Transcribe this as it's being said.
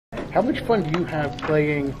How much fun do you have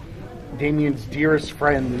playing Damien's dearest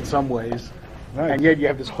friend in some ways, and yet you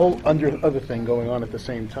have this whole other thing going on at the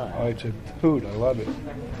same time? Oh, it's a hoot. I love it.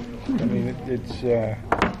 I mean,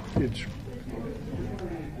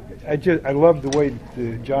 I love the way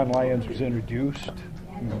John Lyons was introduced.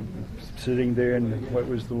 You know, sitting there, and what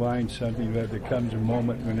was the line? Something that there comes a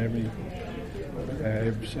moment when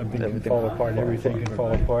something can fall apart, everything can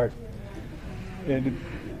fall apart. And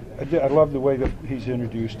I love the way that he's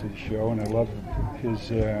introduced to the show, and I love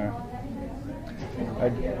his.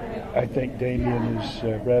 I think Damien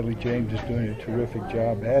Bradley James is doing a terrific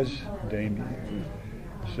job as Damien.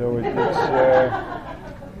 So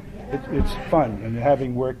it's fun, and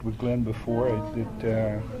having worked with Glen before,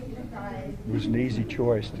 it was an easy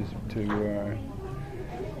choice to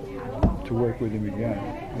work with him again.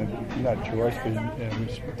 And not choice, but I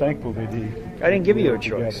was thankful that he. I didn't give you a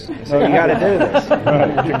choice. So you got to do this.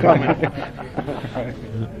 Right, you're coming. Right.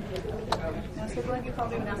 So Glenn, you've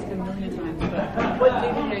probably been asked a million times, but what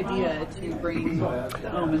gave you the idea to bring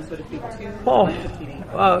the Omen, so to speak, to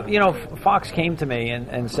Well, you know, Fox came to me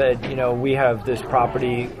and said, you know, we have this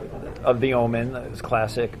property of The Omen, this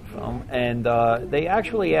classic film, and they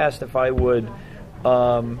actually asked if I would.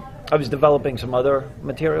 I was developing some other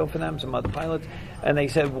material for them, some other pilots, and they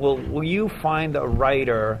said, well, will you find a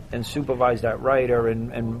writer and supervise that writer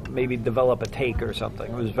and maybe develop a take or something?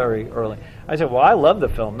 It was very early. I said, well, I love the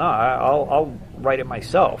film. No, I'll write it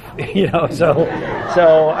myself. You know,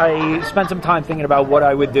 so I spent some time thinking about what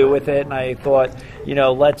I would do with it, and I thought, you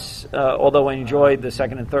know, although I enjoyed the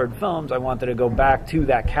second and third films, I wanted to go back to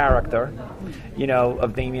that character, you know,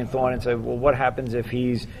 of Damien Thorne and say, well, what happens if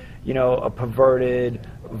he's, you know, a perverted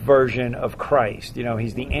version of Christ? You know,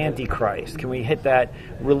 he's the Antichrist. Can we hit that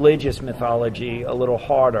religious mythology a little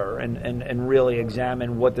harder and really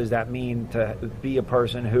examine what does that mean to be a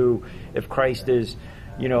person who, if Christ is,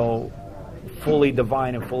 you know, fully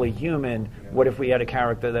divine and fully human, what if we had a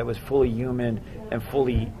character that was fully human and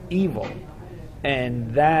fully evil?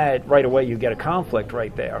 And that, right away, you get a conflict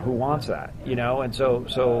right there. Who wants that? You know, and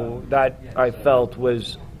so that I felt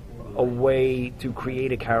was a way to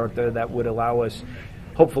create a character that would allow us,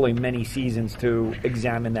 hopefully, many seasons to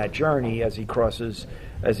examine that journey as he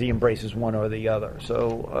embraces one or the other.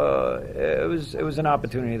 So it was an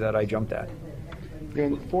opportunity that I jumped at.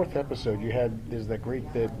 In the fourth episode, there's that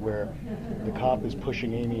great bit where the cop is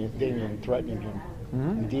pushing Damien, threatening him,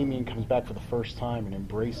 and Damien comes back for the first time and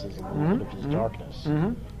embraces a little bit of his darkness.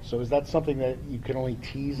 So is that something that you can only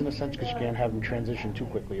tease in a sense because you can't have him transition too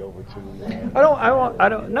quickly over to? I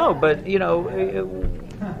don't know, but you know,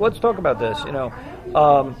 let's talk about this. You know,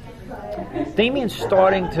 Damien's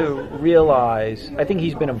starting to realize. I think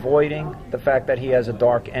he's been avoiding the fact that he has a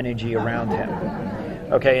dark energy around him.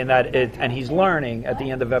 Okay, and he's learning at the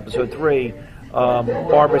end of episode 3.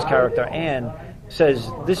 Barbara's character Anne says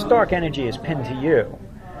this dark energy is pinned to you.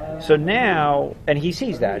 So now, and he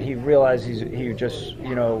sees that, he realizes he just,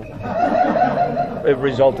 you know, it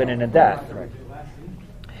resulted in a death.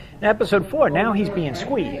 In episode 4, now he's being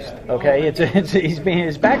squeezed. Okay,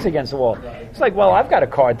 his back's against the wall. It's like, well, I've got a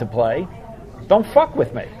card to play. Don't fuck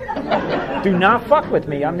with me. Do not fuck with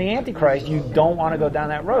me. I'm the Antichrist. You don't want to go down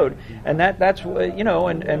that road. And that's you know,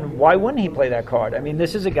 and why wouldn't he play that card? I mean,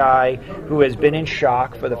 this is a guy who has been in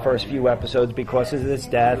shock for the first few episodes because of this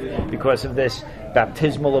death, because of this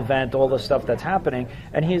baptismal event, all the stuff that's happening.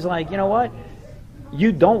 And he's like, you know what?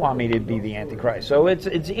 You don't want me to be the Antichrist. So it's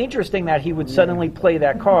interesting that he would suddenly play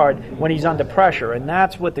that card when he's under pressure. And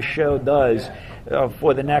that's what the show does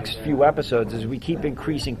for the next few episodes, is we keep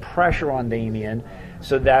increasing pressure on Damien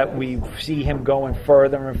so that we see him going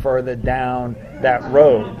further and further down that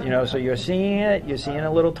road. You know, so you're seeing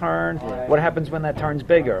a little turn. What happens when that turn's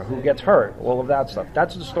bigger? Who gets hurt? All of that stuff.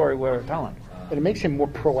 That's the story we're telling. And it makes him more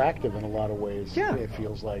proactive in a lot of ways. Yeah. It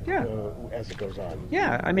feels like as it goes on.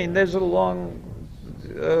 Yeah, I mean, there's a long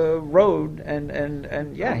road,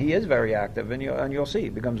 and yeah, he is very active, and you'll see he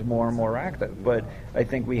becomes more and more active. But I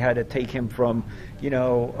think we had to take him from, you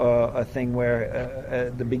know, a thing where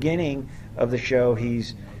at the beginning of the show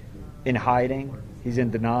he's in hiding, he's in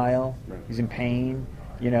denial, he's in pain.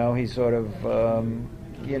 You know, he's sort of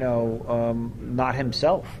not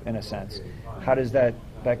himself in a sense. How does that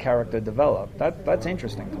character develop? That's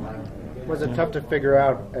interesting to me. Was it tough to figure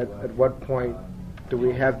out at what point do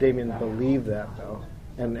we have Damien believe that, though,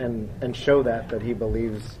 and show that he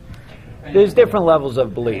believes? There's different levels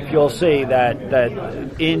of belief. You'll see that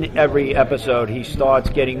in every episode he starts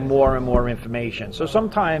getting more and more information. So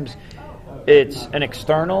sometimes it's an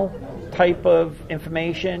external type of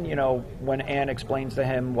information. You know, when Anne explains to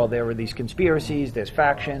him, well, there are these conspiracies, there's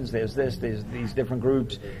factions, there's these different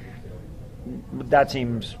groups. That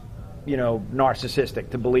seems narcissistic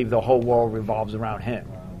to believe the whole world revolves around him.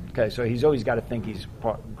 Okay, so he's always got to think he's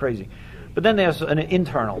crazy. But then there's an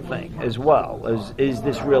internal thing as well. Is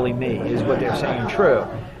this really me? Is what they're saying true?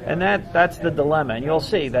 And that's the dilemma. And you'll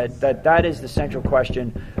see that is the central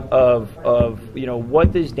question of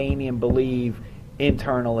what does Damien believe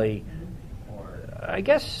internally? I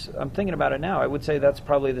guess I'm thinking about it now. I would say that's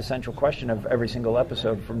probably the central question of every single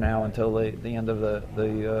episode from now until the end of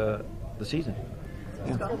the season.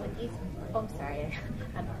 Yeah. So I'm sorry.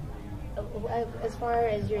 As far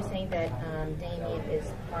as you're saying that Damien is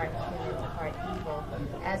part human, part evil,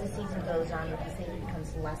 as the season goes on, you say he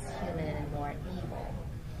becomes less human and more evil.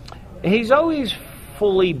 He's always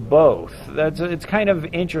fully both. It's kind of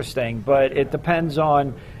interesting, but it depends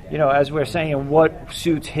on, as we're saying, what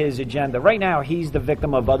suits his agenda. Right now, he's the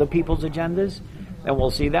victim of other people's agendas, and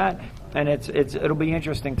we'll see that. And it'll be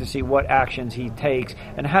interesting to see what actions he takes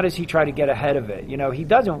and how does he try to get ahead of it. He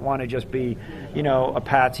doesn't want to just be, a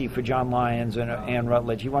patsy for John Lyons and Ann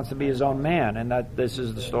Rutledge. He wants to be his own man, and that this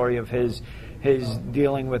is the story of his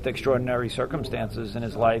dealing with extraordinary circumstances in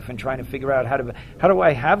his life and trying to figure out how do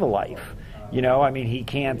I have a life. He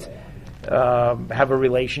can't have a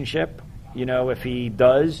relationship. If he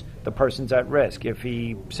does, the person's at risk. If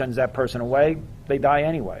he sends that person away, they die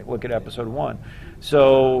anyway. Look at episode 1.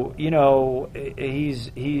 So,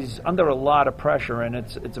 he's under a lot of pressure, and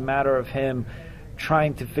it's a matter of him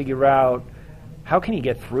trying to figure out how can he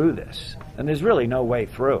get through this. And there's really no way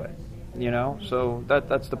through it, So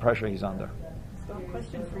that's the pressure he's under. So,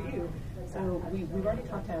 question for you. So we've already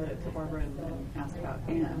talked to Barbara and asked about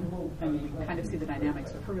Anne, and we kind of see the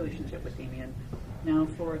dynamics of her relationship with Damien. Now,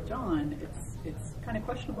 for John, it's kind of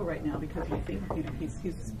questionable right now because we think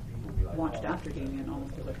he's watched after Damien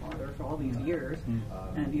almost as a father for all these years,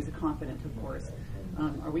 and he's a confidant, of course.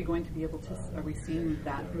 Are we going to be able to? Are we seeing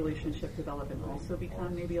that relationship develop and also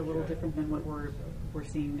become maybe a little different than what we're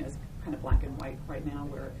seeing as kind of black and white right now,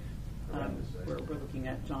 where we're looking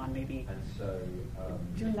at John maybe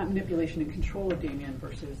doing that manipulation and control of Damien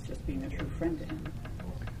versus just being a true friend to him?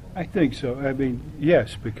 I think so.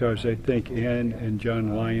 Yes, because I think Anne and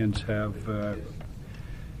John Lyons have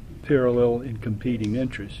parallel and competing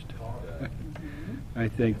interests. I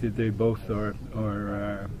think that they both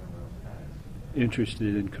are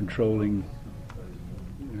interested in controlling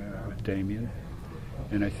Damien,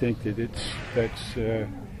 and I think that it's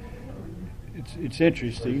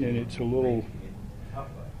interesting, and it's a little.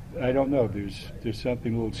 I don't know. There's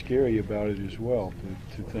something a little scary about it as well.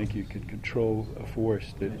 To think you can control a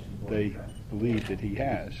force that they believe that he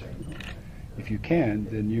has. If you can,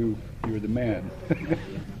 then you're the man,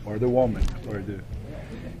 or the woman, or the.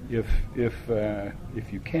 If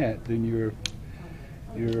you can't, then you're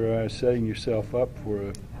setting yourself up for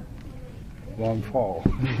a long fall.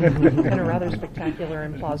 And a rather spectacular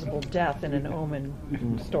and plausible death in an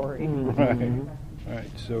Omen story.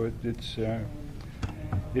 Right. So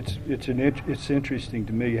it's interesting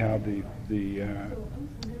to me how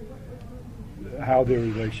how their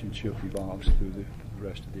relationship evolves through the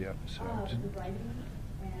rest of the episodes.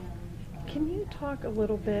 Can you talk a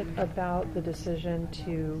little bit about the decision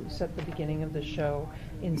to set the beginning of the show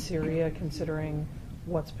in Syria, considering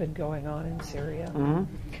what's been going on in Syria?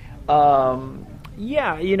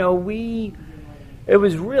 It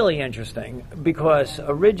was really interesting because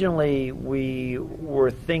originally we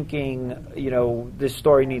were thinking, this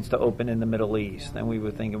story needs to open in the Middle East. And we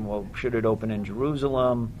were thinking, well, should it open in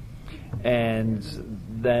Jerusalem? And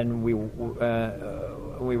then we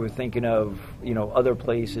were thinking of, other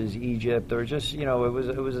places, Egypt, or just, it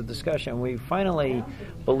was a discussion. We finally,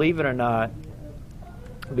 believe it or not,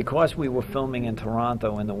 because we were filming in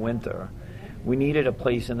Toronto in the winter, we needed a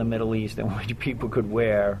place in the Middle East in which people could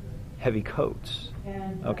wear heavy coats,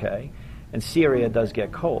 okay? And Syria does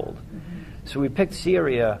get cold. So we picked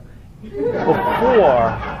Syria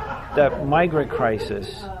before that migrant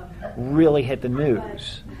crisis really hit the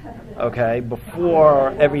news, okay?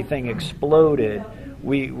 Before everything exploded,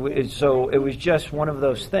 so it was just one of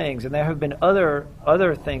those things. And there have been other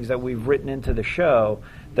things that we've written into the show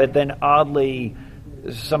that then oddly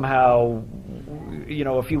somehow,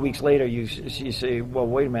 a few weeks later you say, well,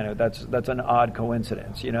 wait a minute, that's an odd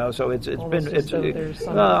coincidence, So it's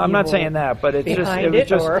I'm not saying that, but it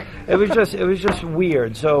was just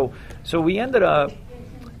weird. So we ended up,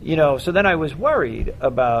 so then I was worried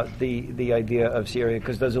about the idea of Syria,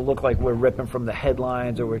 because does it look like we're ripping from the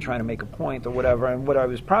headlines or we're trying to make a point or whatever? And what I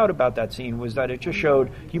was proud about that scene was that it just showed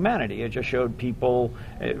humanity. It just showed people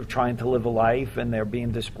trying to live a life and they're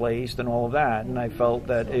being displaced and all of that. And I felt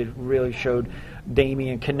that it really showed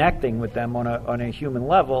Damien connecting with them on a human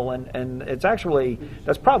level, and it's actually,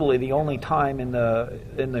 that's probably the only time in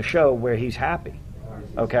the show where he's happy.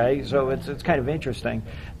 Okay, so it's kind of interesting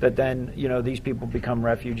that then, you know, these people become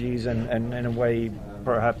refugees, and in a way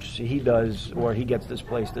perhaps he does, or he gets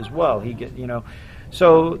displaced as well. He get, you know,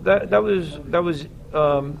 so that was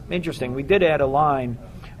interesting. We did add a line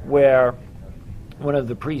where one of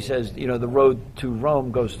the priests says, you know, the road to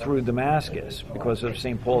Rome goes through Damascus, because of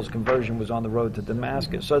St. Paul's conversion was on the road to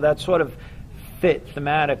Damascus. So that sort of fit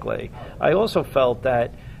thematically. I also felt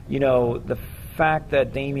that, you know, the fact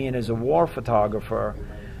that Damien is a war photographer,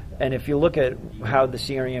 and if you look at how the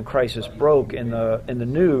Syrian crisis broke in the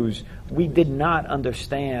news, we did not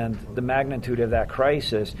understand the magnitude of that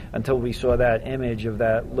crisis until we saw that image of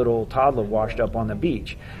that little toddler washed up on the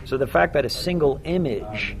beach. So the fact that a single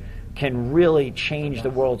image can really change the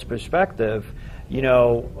world's perspective, you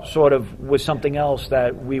know, sort of was something else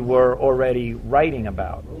that we were already writing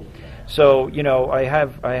about. So, you know,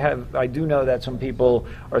 I do know that some people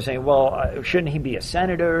are saying, well, shouldn't he be a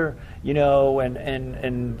senator? You know,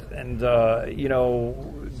 and you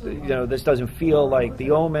know, this doesn't feel like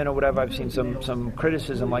The Omen or whatever. I've seen some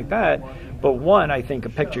criticism like that. But one, I think a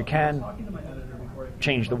picture can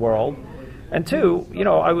change the world, and two, you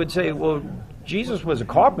know, I would say, well, Jesus was a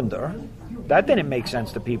carpenter. That didn't make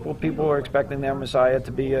sense to people. People were expecting their Messiah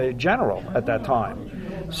to be a general at that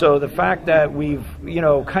time. So the fact that we've, you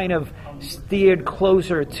know, kind of steered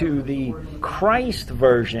closer to the Christ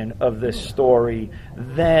version of this story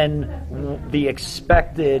than the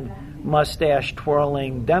expected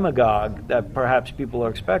mustache-twirling demagogue that perhaps people are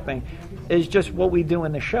expecting is just what we do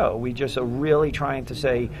in the show. We just are really trying to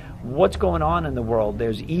say, what's going on in the world?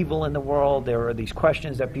 There's evil in the world. There are these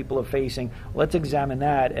questions that people are facing. Let's examine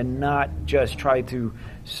that and not just try to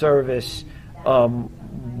service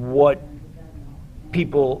what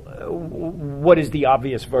is the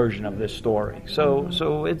obvious version of this story.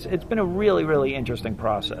 So it's been a really, really interesting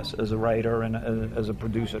process as a writer and as a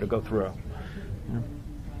producer to go through. Yeah.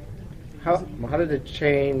 How did it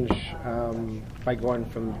change by going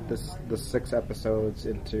from the 6 episodes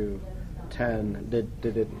into 10?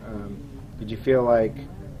 Did you feel like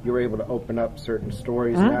you were able to open up certain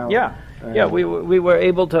stories now? Yeah, we were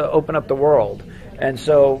able to open up the world. And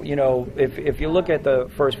so, you know, if you look at the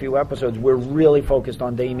first few episodes, we're really focused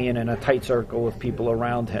on Damien and a tight circle of people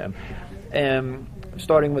around him. And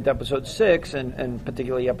starting with episode 6 and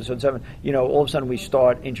particularly episode 7, you know, all of a sudden we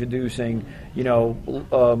start introducing, you know,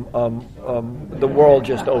 the world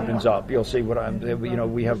just opens up. You'll see what you know,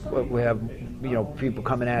 we have, you know, people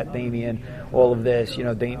coming at Damien, all of this, you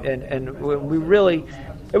know, and we really,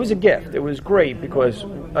 it was a gift. It was great because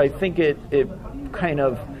I think it kind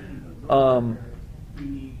of,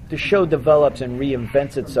 the show develops and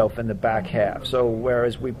reinvents itself in the back half. So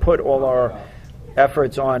whereas we put all our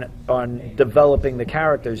efforts on developing the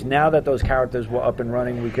characters, now that those characters were up and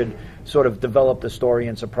running, we could sort of develop the story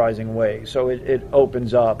in surprising ways. So it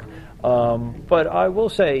opens up. But I will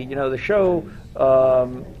say, you know, the show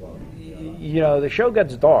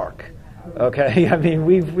gets dark. Okay, I mean,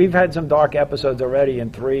 we've had some dark episodes already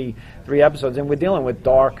in three episodes, and we're dealing with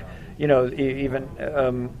dark. You know, even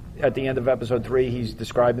at the end of episode 3, he's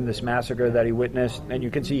describing this massacre that he witnessed, and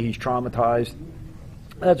you can see he's traumatized.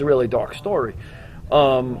 That's a really dark story.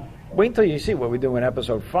 Wait until you see what we do in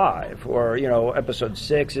episode 5, or, you know, episode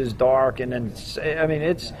 6 is dark, and then, I mean,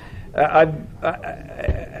 it's, I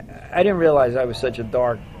didn't realize I was such a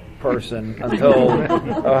dark person until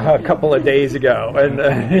a couple of days ago,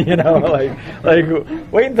 and you know, like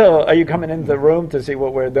wait until, are you coming into the room to see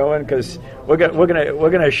what we're doing? Because we're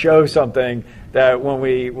gonna show something that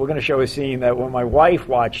we're gonna show a scene that when my wife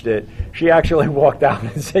watched it, she actually walked out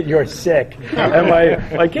and said, "You're sick," and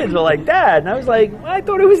my kids were like, "Dad," and I was like, "I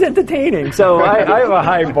thought it was entertaining." So I have a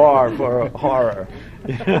high bar for horror.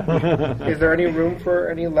 Is there any room for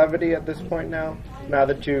any levity at this point now? Now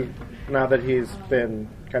that he's been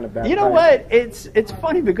kind of baptized? You know what? It's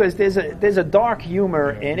funny because there's a dark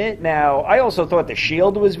humor in it. Now, I also thought The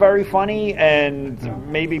Shield was very funny, and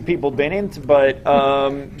maybe people didn't. But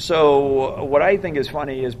so what I think is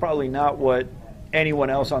funny is probably not what anyone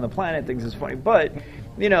else on the planet thinks is funny. But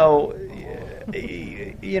you know,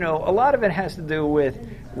 a lot of it has to do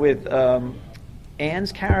with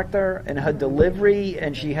Anne's character and her delivery,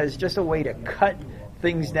 and she has just a way to cut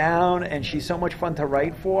things down, and she's so much fun to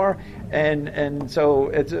write for, and so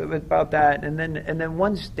it's about that. And then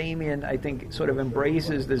once Damien, I think, sort of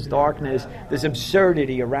embraces this darkness, this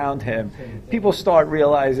absurdity around him, people start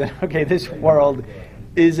realizing, okay, this world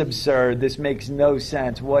is absurd. This makes no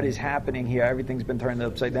sense. What is happening here? Everything's been turned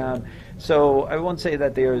upside down. So I won't say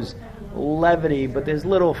that there's levity, but there's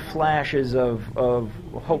little flashes of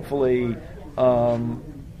hopefully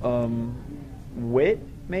wit,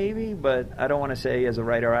 maybe. But I don't want to say as a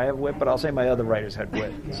writer I have wit, but I'll say my other writers had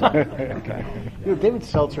wit. So, okay. David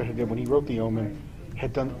Seltzer had, when he wrote The Omen,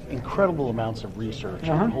 had done incredible amounts of research,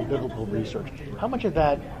 whole biblical research. How much of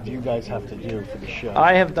that do you guys have to do for the show?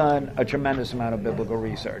 I have done a tremendous amount of biblical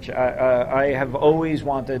research. I have always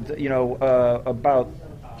wanted, about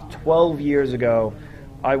 12 years ago,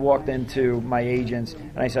 I walked into my agents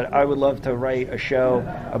and I said, I would love to write a show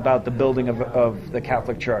about the building of the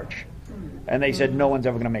Catholic Church. And they said, no one's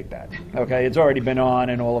ever going to make that. Okay, it's already been on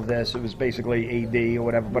and all of this. It was basically AD or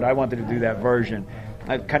whatever, but I wanted to do that version.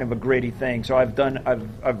 Kind of a gritty thing. So I've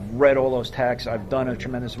read all those texts. I've done a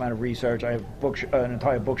tremendous amount of research. I have an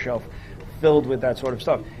entire bookshelf filled with that sort of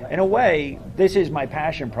stuff. In a way, this is my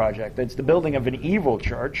passion project. It's the building of an evil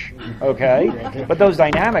church, okay? But those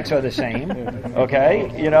dynamics are the same, okay?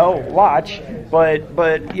 Watch. But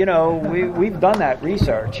we've done that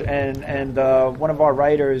research. And one of our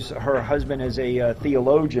writers, her husband is a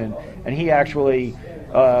theologian, and he actually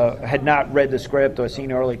had not read the script or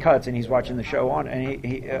seen early cuts, and he's watching the show on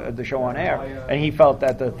the show on air, and he felt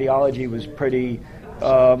that the theology was pretty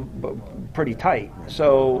tight.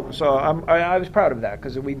 So I was proud of that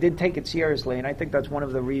because we did take it seriously, and I think that's one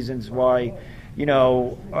of the reasons why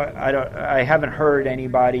I haven't heard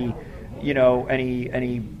anybody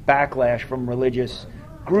any backlash from religious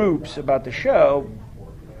groups about the show.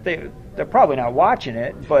 They're probably not watching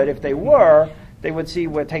it, but if they were, they would see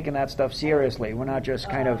we're taking that stuff seriously. We're not just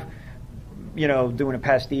kind of, doing a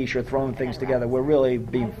pastiche or throwing things together. We're really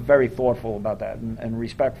being very thoughtful about that and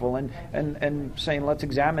respectful and saying let's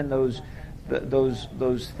examine those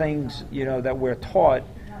things that we're taught,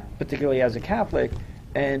 particularly as a Catholic,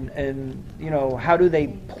 and how do they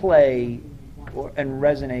play and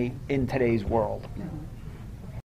resonate in today's world.